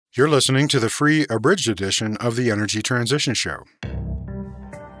You're listening to the free abridged edition of the Energy Transition Show.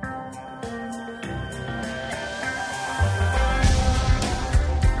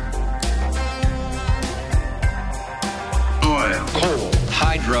 Oil, coal,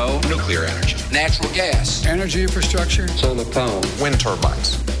 hydro, nuclear energy, natural gas, energy infrastructure, solar power, wind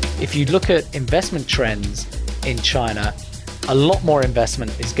turbines. If you look at investment trends in China, a lot more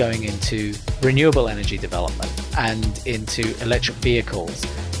investment is going into renewable energy development and into electric vehicles.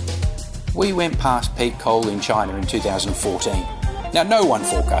 We went past peak coal in China in 2014. Now, no one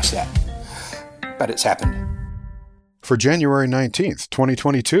forecast that, but it's happened. For January 19th,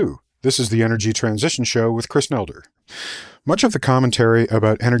 2022, this is the Energy Transition Show with Chris Nelder. Much of the commentary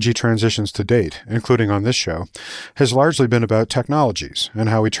about energy transitions to date, including on this show, has largely been about technologies and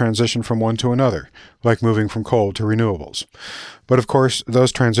how we transition from one to another, like moving from coal to renewables. But of course,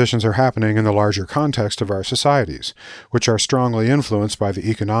 those transitions are happening in the larger context of our societies, which are strongly influenced by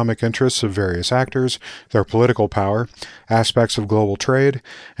the economic interests of various actors, their political power, aspects of global trade,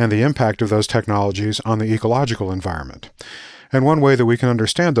 and the impact of those technologies on the ecological environment. And one way that we can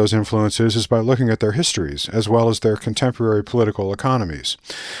understand those influences is by looking at their histories, as well as their contemporary political economies.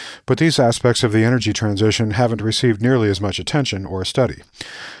 But these aspects of the energy transition haven't received nearly as much attention or study,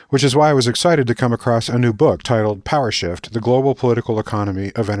 which is why I was excited to come across a new book titled Power Shift, The Global Political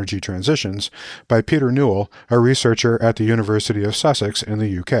Economy of Energy Transitions by Peter Newell, a researcher at the University of Sussex in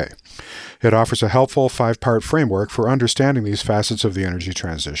the UK. It offers a helpful 5-part framework for understanding these facets of the energy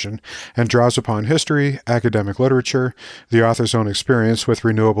transition and draws upon history, academic literature, the author's own experience with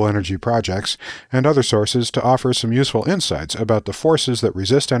renewable energy projects, and other sources to offer some useful insights about the forces that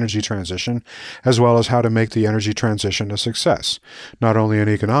resist energy transition, as well as how to make the energy transition a success, not only in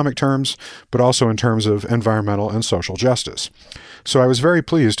economic terms, but also in terms of environmental and social justice. So I was very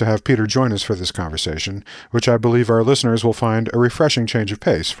pleased to have Peter join us for this conversation, which I believe our listeners will find a refreshing change of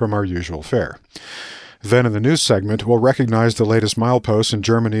pace from our usual fare. Then in the news segment, we'll recognize the latest mileposts in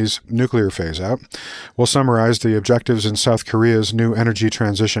Germany's nuclear phase-out. We'll summarize the objectives in South Korea's new energy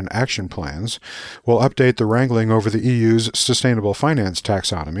transition action plans. We'll update the wrangling over the EU's sustainable finance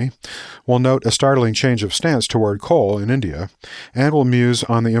taxonomy. We'll note a startling change of stance toward coal in India. And we'll muse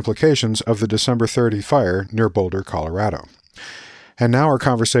on the implications of the December 30 fire near Boulder, Colorado. And now our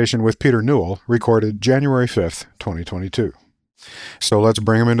conversation with Peter Newell, recorded January 5th, 2022. So let's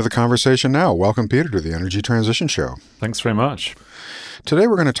bring him into the conversation now. Welcome, Peter, to the Energy Transition Show. Thanks very much. Today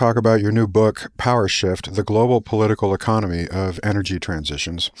we're going to talk about your new book, Power Shift, The Global Political Economy of Energy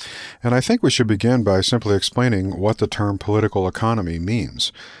Transitions. And I think we should begin by simply explaining what the term political economy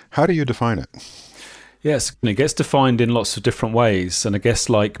means. How do you define it? Yes, it gets defined in lots of different ways. And I guess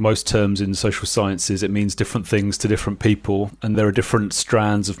like most terms in social sciences, it means different things to different people. And there are different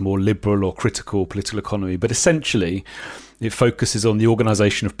strands of more liberal or critical political economy. But essentially, it focuses on the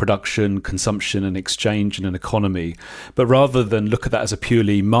organisation of production, consumption and exchange in an economy. But rather than look at that as a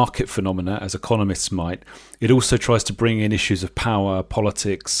purely market phenomena, as economists might, it also tries to bring in issues of power,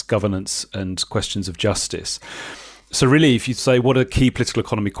 politics, governance and questions of justice. So really, if you say what are key political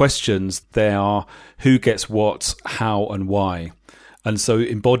economy questions, they are who gets what, how and why. And so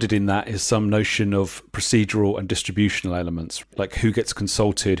embodied in that is some notion of procedural and distributional elements, like who gets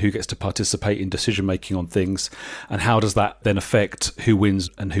consulted, who gets to participate in decision-making on things, and how does that then affect who wins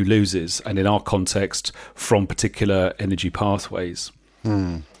and who loses, and in our context, from particular energy pathways.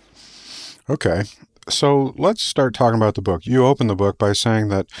 Okay. So let's start talking about the book. You open the book by saying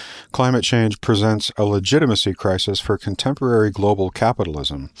that climate change presents a legitimacy crisis for contemporary global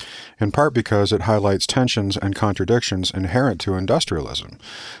capitalism, in part because it highlights tensions and contradictions inherent to industrialism.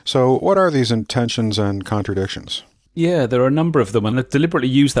 So what are these tensions and contradictions? Yeah, there are a number of them, and I deliberately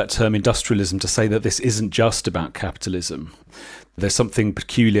use that term industrialism to say that this isn't just about capitalism. There's something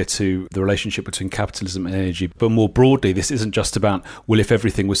peculiar to the relationship between capitalism and energy. But more broadly, this isn't just about, well, if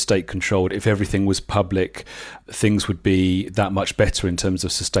everything was state-controlled, if everything was public, things would be that much better in terms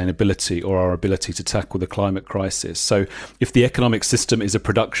of sustainability or our ability to tackle the climate crisis. So if the economic system is a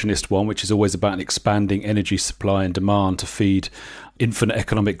productionist one, which is always about an expanding energy supply and demand to feed infinite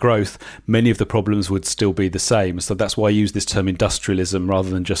economic growth, many of the problems would still be the same. So that's why I use this term industrialism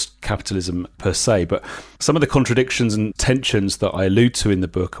rather than just capitalism per se. But some of the contradictions and tensions that I allude to in the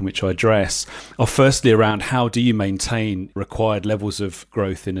book and which I address are firstly around how do you maintain required levels of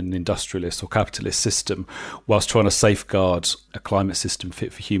growth in an industrialist or capitalist system whilst trying to safeguard a climate system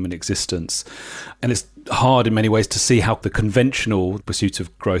fit for human existence. And it's hard in many ways to see how the conventional pursuit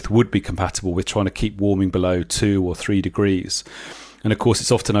of growth would be compatible with trying to keep warming below 2 or 3 degrees. And of course,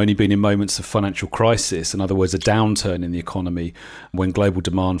 it's often only been in moments of financial crisis, in other words, a downturn in the economy, when global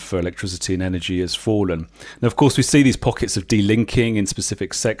demand for electricity and energy has fallen. Now, of course, we see these pockets of delinking in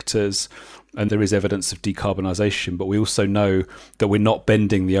specific sectors, and there is evidence of decarbonisation, but we also know that we're not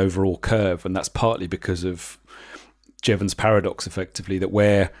bending the overall curve, and that's partly because of Jevons paradox, effectively, that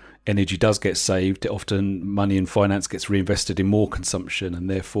where energy does get saved, often money and finance gets reinvested in more consumption, and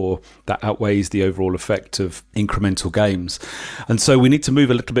therefore that outweighs the overall effect of incremental gains. And so we need to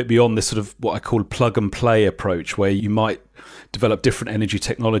move a little bit beyond this sort of what I call plug and play approach, where you might develop different energy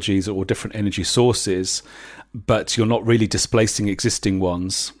technologies or different energy sources, but you're not really displacing existing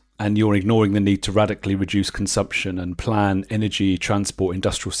ones, and you're ignoring the need to radically reduce consumption and plan energy, transport,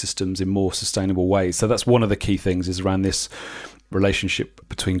 industrial systems in more sustainable ways. So that's one of the key things, is around this relationship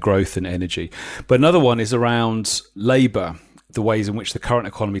between growth and energy. But another one is around labour, the ways in which the current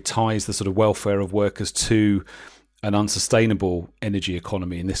economy ties the sort of welfare of workers to an unsustainable energy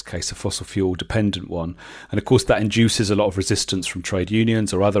economy, in this case a fossil fuel dependent one. And of course that induces a lot of resistance from trade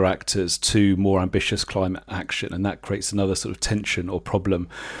unions or other actors to more ambitious climate action, and that creates another sort of tension or problem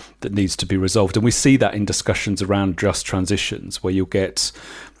that needs to be resolved. And we see that in discussions around just transitions, where you'll get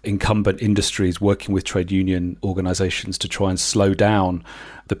incumbent industries working with trade union organisations to try and slow down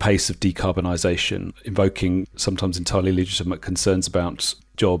the pace of decarbonisation, invoking sometimes entirely legitimate concerns about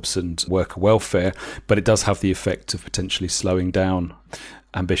jobs and worker welfare, but it does have the effect of potentially slowing down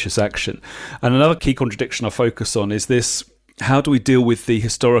ambitious action. And another key contradiction I focus on is this: how do we deal with the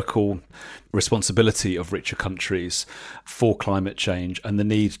historical responsibility of richer countries for climate change and the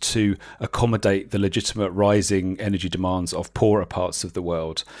need to accommodate the legitimate rising energy demands of poorer parts of the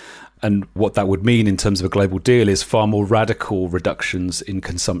world? And what that would mean in terms of a global deal is far more radical reductions in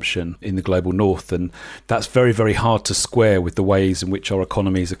consumption in the global north. And that's very, very hard to square with the ways in which our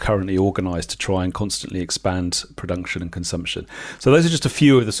economies are currently organised to try and constantly expand production and consumption. So those are just a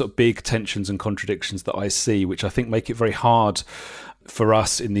few of the sort of big tensions and contradictions that I see, which I think make it very hard for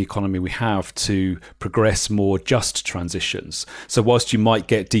us in the economy we have to progress more just transitions. So whilst you might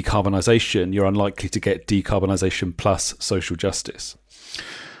get decarbonisation, you're unlikely to get decarbonisation plus social justice.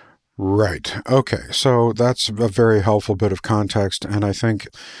 Right. Okay. So that's a very helpful bit of context. And I think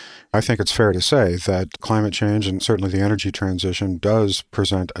it's fair to say that climate change and certainly the energy transition does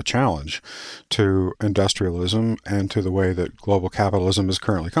present a challenge to industrialism and to the way that global capitalism is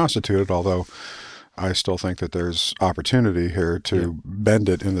currently constituted, although I still think that there's opportunity here to bend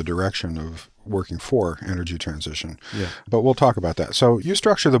it in the direction of working for energy transition. Yeah. But we'll talk about that. So you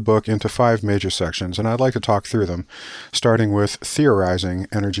structure the book into 5 major sections, and I'd like to talk through them, starting with theorizing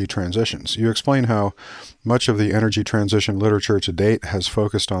energy transitions. You explain how much of the energy transition literature to date has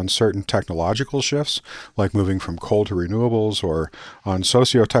focused on certain technological shifts, like moving from coal to renewables, or on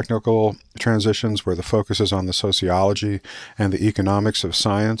socio-technical transitions where the focus is on the sociology and the economics of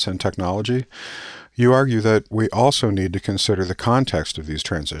science and technology. You argue that we also need to consider the context of these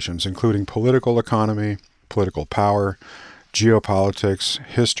transitions, including political economy, political power, geopolitics,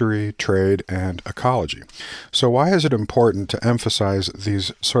 history, trade, and ecology. So why is it important to emphasize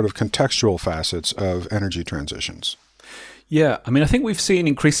these sort of contextual facets of energy transitions? Yeah, I mean, I think we've seen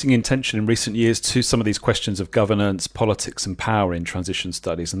increasing attention in recent years to some of these questions of governance, politics and power in transition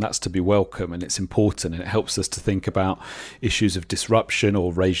studies, and that's to be welcome, and it's important, and it helps us to think about issues of disruption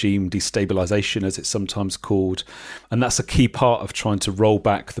or regime destabilization, as it's sometimes called. And that's a key part of trying to roll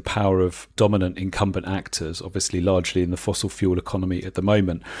back the power of dominant incumbent actors, obviously largely in the fossil fuel economy at the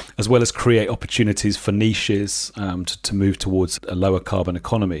moment, as well as create opportunities for niches to move towards a lower carbon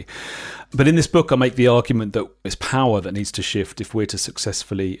economy. But in this book, I make the argument that it's power that needs to shift if we're to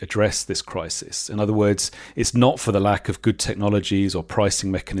successfully address this crisis. In other words, it's not for the lack of good technologies or pricing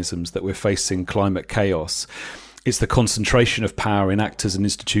mechanisms that we're facing climate chaos. It's the concentration of power in actors and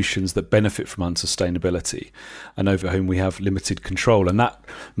institutions that benefit from unsustainability and over whom we have limited control. And that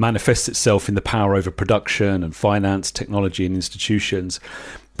manifests itself in the power over production and finance, technology and institutions,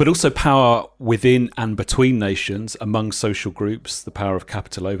 but also power within and between nations, among social groups, the power of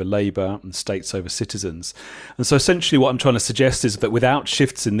capital over labour and states over citizens. And so essentially what I'm trying to suggest is that without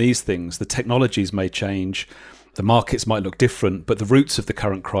shifts in these things, the technologies may change, the markets might look different, but the roots of the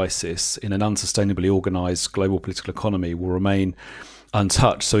current crisis in an unsustainably organised global political economy will remain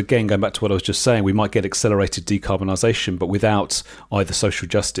untouched. So again, going back to what I was just saying, we might get accelerated decarbonisation, but without either social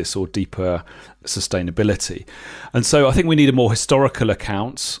justice or deeper sustainability. And so I think we need a more historical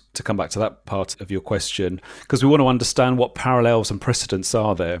account, to come back to that part of your question, because we want to understand what parallels and precedents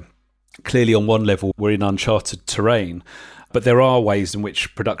are there. Clearly, on one level, we're in uncharted terrain. But there are ways in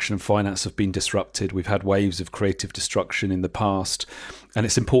which production and finance have been disrupted. We've had waves of creative destruction in the past. And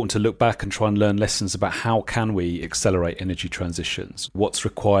it's important to look back and try and learn lessons about how can we accelerate energy transitions, what's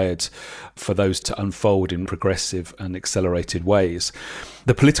required for those to unfold in progressive and accelerated ways.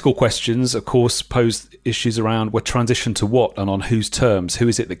 The political questions, of course, pose issues around transition to what and on whose terms? Who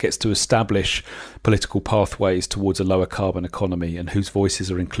is it that gets to establish political pathways towards a lower carbon economy, and whose voices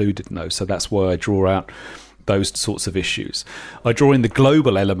are included in those? So that's why I draw out those sorts of issues. I draw in the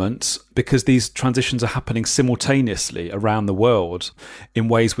global element because these transitions are happening simultaneously around the world in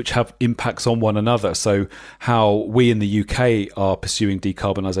ways which have impacts on one another. So how we in the UK are pursuing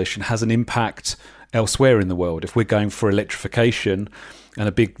decarbonisation has an impact elsewhere in the world. If we're going for electrification and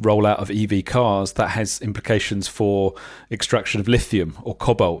a big rollout of EV cars, that has implications for extraction of lithium or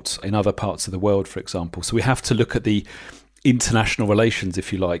cobalt in other parts of the world, for example. So we have to look at the international relations,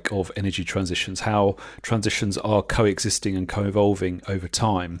 if you like, of energy transitions, how transitions are coexisting and co-evolving over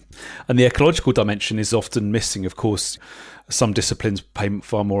time. And the ecological dimension is often missing. Of course, some disciplines pay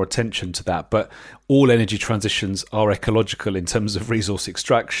far more attention to that, but all energy transitions are ecological in terms of resource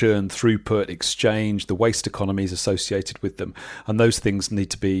extraction, throughput, exchange, the waste economies associated with them. And those things need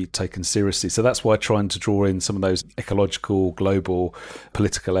to be taken seriously. So that's why I'm trying to draw in some of those ecological, global,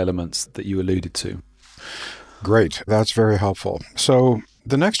 political elements that you alluded to. Great. That's very helpful. So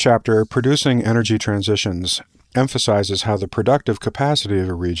the next chapter, Producing Energy Transitions, emphasizes how the productive capacity of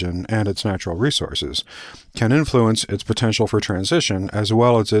a region and its natural resources can influence its potential for transition as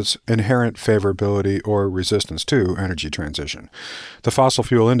well as its inherent favorability or resistance to energy transition. The fossil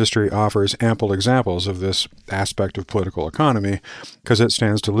fuel industry offers ample examples of this aspect of political economy because it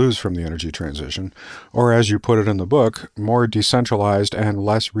stands to lose from the energy transition, or as you put it in the book, more decentralized and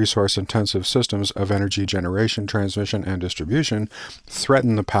less resource-intensive systems of energy generation, transmission, and distribution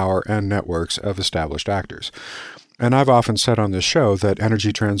threaten the power and networks of established actors. And I've often said on this show that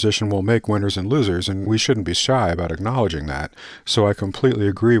energy transition will make winners and losers, and we shouldn't be shy about acknowledging that. So I completely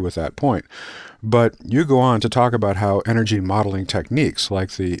agree with that point. But you go on to talk about how energy modeling techniques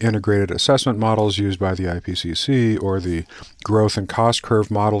like the integrated assessment models used by the IPCC or the growth and cost curve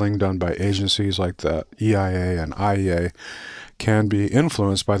modeling done by agencies like the EIA and IEA can be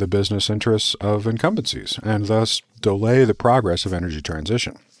influenced by the business interests of incumbencies and thus delay the progress of energy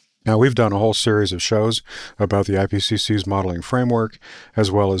transition. Now, we've done a whole series of shows about the IPCC's modeling framework, as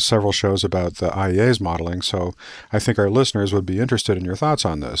well as several shows about the IEA's modeling, so I think our listeners would be interested in your thoughts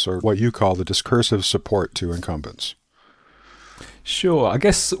on this, or what you call the discursive support to incumbents. Sure. I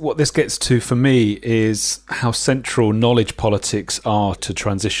guess what this gets to for me is how central knowledge politics are to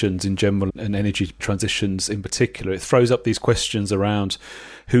transitions in general and energy transitions in particular. It throws up these questions around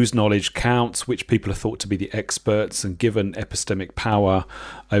whose knowledge counts, which people are thought to be the experts and given epistemic power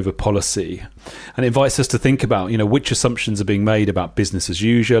over policy. And it invites us to think about, which assumptions are being made about business as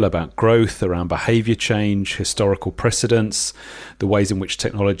usual, about growth, around behaviour change, historical precedents, the ways in which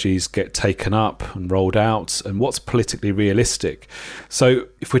technologies get taken up and rolled out, and what's politically realistic. So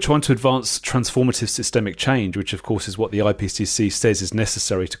if we're trying to advance transformative systemic change, which of course is what the IPCC says is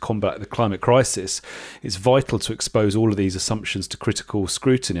necessary to combat the climate crisis, it's vital to expose all of these assumptions to critical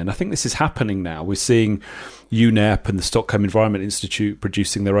scrutiny. And I think this is happening now. We're seeing UNEP and the Stockholm Environment Institute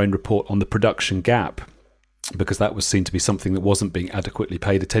producing their own report on the production gap, because that was seen to be something that wasn't being adequately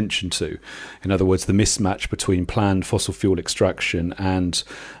paid attention to. In other words, the mismatch between planned fossil fuel extraction and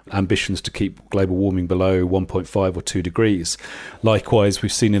ambitions to keep global warming below 1.5 or 2 degrees. Likewise,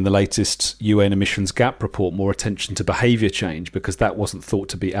 we've seen in the latest UN emissions gap report more attention to behaviour change, because that wasn't thought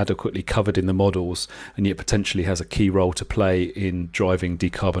to be adequately covered in the models and yet potentially has a key role to play in driving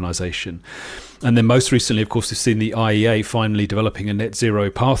decarbonisation. And then most recently, of course, we've seen the IEA finally developing a net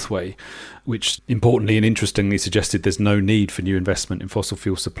zero pathway, which importantly and interestingly suggested there's no need for new investment in fossil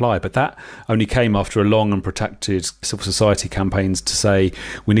fuel supply. But that only came after a long and protracted civil society campaigns to say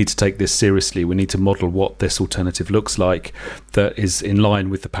we need to take this seriously. We need to model what this alternative looks like that is in line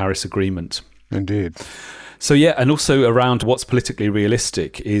with the Paris Agreement. Indeed. So yeah, and also around what's politically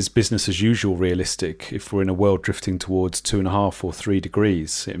realistic. Is business as usual realistic if we're in a world drifting towards 2.5 or 3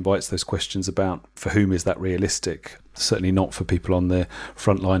 degrees? It invites those questions about for whom is that realistic? Certainly not for people on the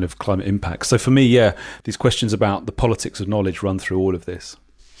front line of climate impact. So for me, yeah, these questions about the politics of knowledge run through all of this.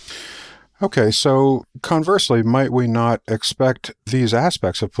 Okay, so conversely, might we not expect these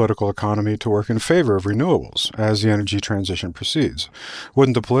aspects of political economy to work in favor of renewables as the energy transition proceeds?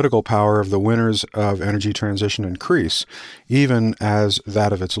 Wouldn't the political power of the winners of energy transition increase, even as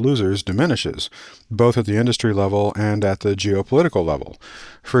that of its losers diminishes, both at the industry level and at the geopolitical level?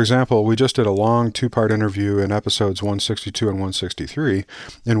 For example, we just did a long two-part interview in episodes 162 and 163,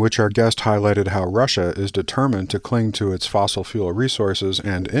 in which our guest highlighted how Russia is determined to cling to its fossil fuel resources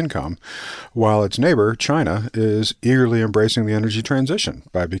and income, while its neighbor, China, is eagerly embracing the energy transition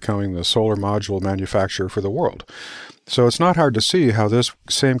by becoming the solar module manufacturer for the world. So it's not hard to see how this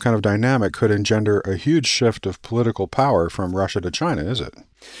same kind of dynamic could engender a huge shift of political power from Russia to China, is it?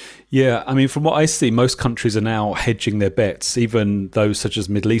 Yeah, I mean, from what I see, most countries are now hedging their bets, even those such as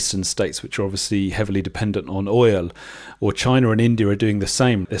Middle Eastern states, which are obviously heavily dependent on oil, or China and India are doing the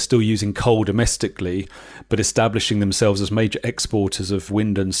same. They're still using coal domestically, but establishing themselves as major exporters of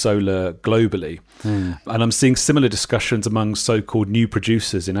wind and solar globally. And I'm seeing similar discussions among so-called new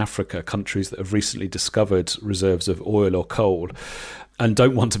producers in Africa, countries that have recently discovered reserves of oil or coal, and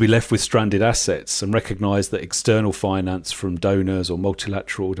don't want to be left with stranded assets, and recognise that external finance from donors or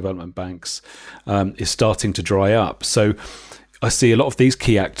multilateral development banks is starting to dry up. So I see a lot of these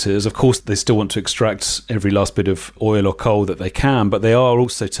key actors, of course, they still want to extract every last bit of oil or coal that they can, but they are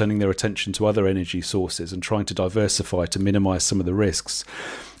also turning their attention to other energy sources and trying to diversify to minimise some of the risks.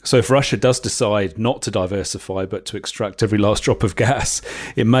 So if Russia does decide not to diversify but to extract every last drop of gas,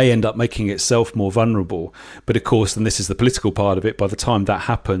 it may end up making itself more vulnerable. But of course, and this is the political part of it, by the time that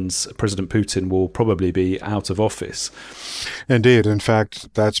happens, President Putin will probably be out of office. Indeed. In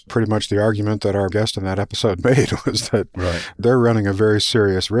fact, that's pretty much the argument that our guest in that episode made, was that they're running a very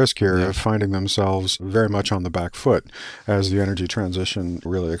serious risk here of finding themselves very much on the back foot as the energy transition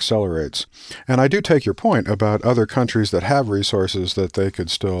really accelerates. And I do take your point about other countries that have resources that they could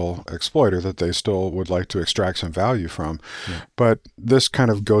still exploit, or that they still would like to extract some value from. But this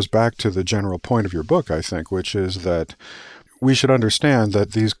kind of goes back to the general point of your book, I think, which is that we should understand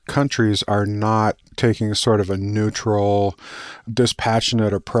that these countries are not taking sort of a neutral,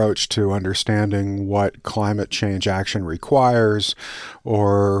 dispassionate approach to understanding what climate change action requires,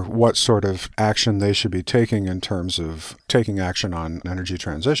 or what sort of action they should be taking in terms of taking action on energy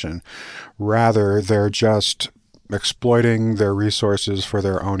transition. Rather, they're just exploiting their resources for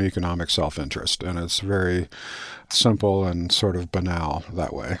their own economic self-interest. And it's very simple and sort of banal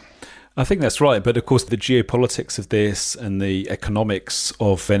that way. I think that's right. But of course, the geopolitics of this and the economics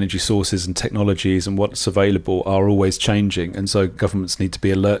of energy sources and technologies and what's available are always changing. And so governments need to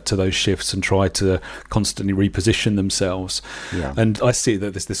be alert to those shifts and try to constantly reposition themselves. And I see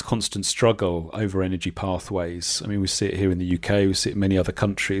that there's this constant struggle over energy pathways. I mean, we see it here in the UK, we see it in many other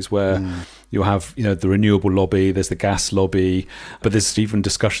countries where you'll have, the renewable lobby, there's the gas lobby, but there's even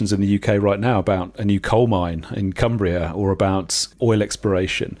discussions in the UK right now about a new coal mine in Cumbria or about oil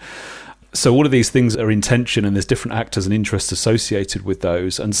exploration. So all of these things are in tension, and there's different actors and interests associated with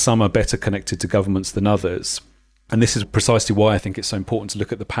those, and some are better connected to governments than others. And this is precisely why I think it's so important to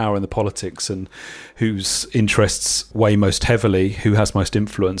look at the power and the politics and whose interests weigh most heavily, who has most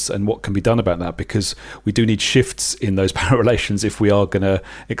influence, and what can be done about that, because we do need shifts in those power relations if we are going to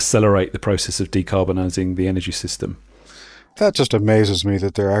accelerate the process of decarbonising the energy system. That just amazes me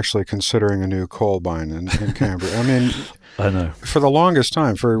that they're actually considering a new coal mine in Cambria. I mean, I know. For the longest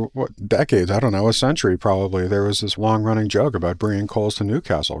time, for decades, I don't know, a century probably, there was this long-running joke about bringing coals to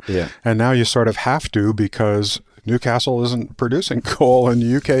Newcastle. And now you sort of have to, because Newcastle isn't producing coal and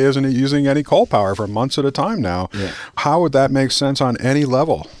the UK isn't using any coal power for months at a time now. How would that make sense on any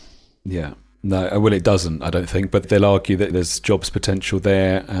level? No, well, it doesn't, I don't think, but they'll argue that there's jobs potential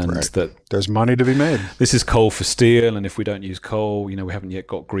there, and that there's money to be made. This is coal for steel, and if we don't use coal, we haven't yet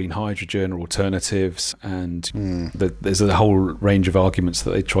got green hydrogen or alternatives, and there's a whole range of arguments that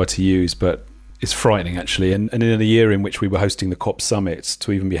they try to use, but it's frightening, actually. And in a year in which we were hosting the COP summit,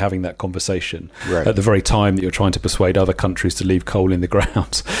 to even be having that conversation at the very time that you're trying to persuade other countries to leave coal in the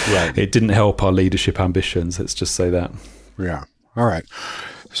ground, it didn't help our leadership ambitions, let's just say that. All right.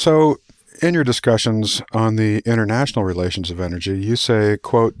 So in your discussions on the international relations of energy, you say,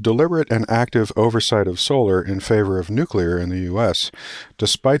 quote, deliberate and active oversight of solar in favor of nuclear in the U.S.,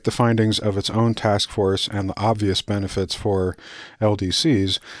 despite the findings of its own task force and the obvious benefits for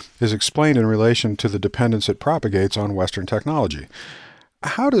LDCs, is explained in relation to the dependence it propagates on Western technology.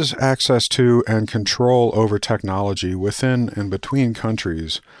 How does access to and control over technology within and between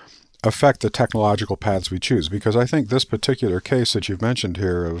countries affect the technological paths we choose? Because I think this particular case that you've mentioned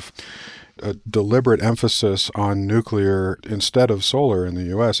here of a deliberate emphasis on nuclear instead of solar in the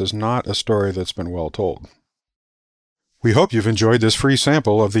U.S. is not a story that's been well told. We hope you've enjoyed this free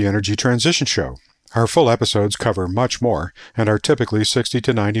sample of the Energy Transition Show. Our full episodes cover much more and are typically 60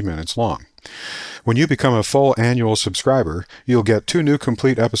 to 90 minutes long. When you become a full annual subscriber, you'll get 2 new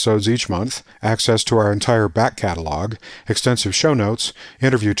complete episodes each month, access to our entire back catalog, extensive show notes,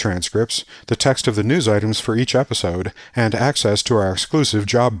 interview transcripts, the text of the news items for each episode, and access to our exclusive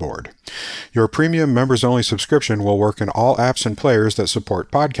job board. Your premium members-only subscription will work in all apps and players that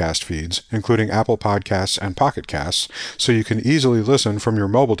support podcast feeds, including Apple Podcasts and Pocket Casts, so you can easily listen from your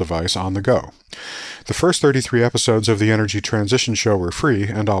mobile device on the go. The first 33 episodes of the Energy Transition Show were free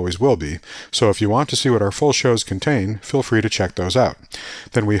and always will be, so if you want to see what our full shows contain, feel free to check those out.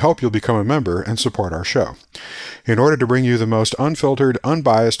 Then we hope you'll become a member and support our show. In order to bring you the most unfiltered,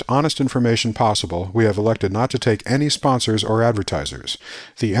 unbiased, honest information possible, we have elected not to take any sponsors or advertisers.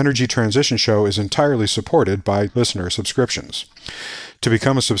 The Energy Transition Show is entirely supported by listener subscriptions. To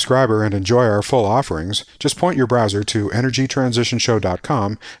become a subscriber and enjoy our full offerings, just point your browser to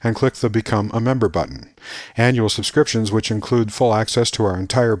energytransitionshow.com and click the Become a Member button. Annual subscriptions, which include full access to our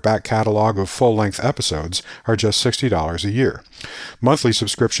entire back catalog of full-length episodes, are just $60 a year. Monthly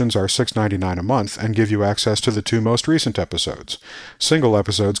subscriptions are $6.99 a month and give you access to the 2 most recent episodes. Single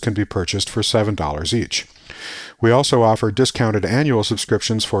episodes can be purchased for $7 each. We also offer discounted annual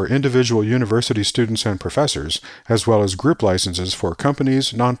subscriptions for individual university students and professors, as well as group licenses for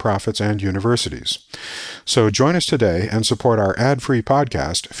companies, nonprofits, and universities. So join us today and support our ad-free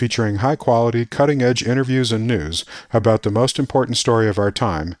podcast featuring high-quality, cutting-edge interviews and news about the most important story of our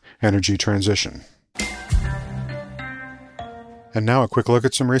time, energy transition. And now a quick look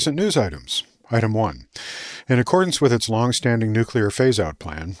at some recent news items. Item 1. In accordance with its long-standing nuclear phase-out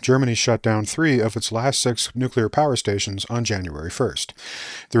plan, Germany shut down 3 of its last 6 nuclear power stations on January 1st.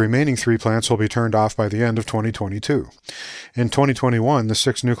 The remaining 3 plants will be turned off by the end of 2022. In 2021, the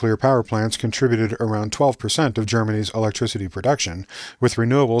 6 nuclear power plants contributed around 12% of Germany's electricity production, with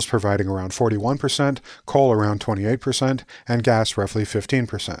renewables providing around 41%, coal around 28%, and gas roughly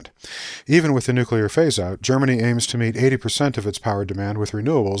 15%. Even with the nuclear phase-out, Germany aims to meet 80% of its power demand with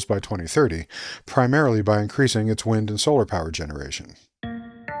renewables by 2030, primarily by increasing its wind and solar power generation.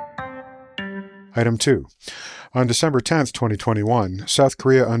 Item 2. On December 10, 2021, South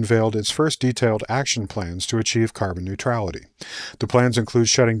Korea unveiled its first detailed action plans to achieve carbon neutrality. The plans include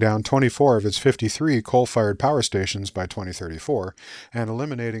shutting down 24 of its 53 coal-fired power stations by 2034 and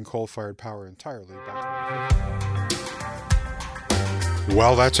eliminating coal-fired power entirely by 2050.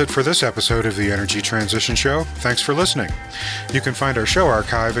 Well, that's it for this episode of the Energy Transition Show. Thanks for listening. You can find our show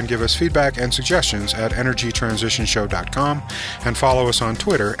archive and give us feedback and suggestions at energytransitionshow.com and follow us on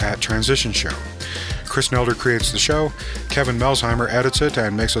Twitter at Transition Show. Chris Nelder creates the show, Kevin Melsheimer edits it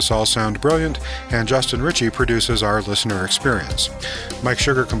and makes us all sound brilliant, and Justin Ritchie produces our listener experience. Mike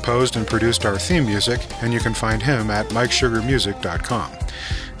Sugar composed and produced our theme music, and you can find him at MikeSugarMusic.com.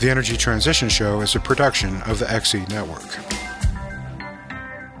 The Energy Transition Show is a production of the XE Network.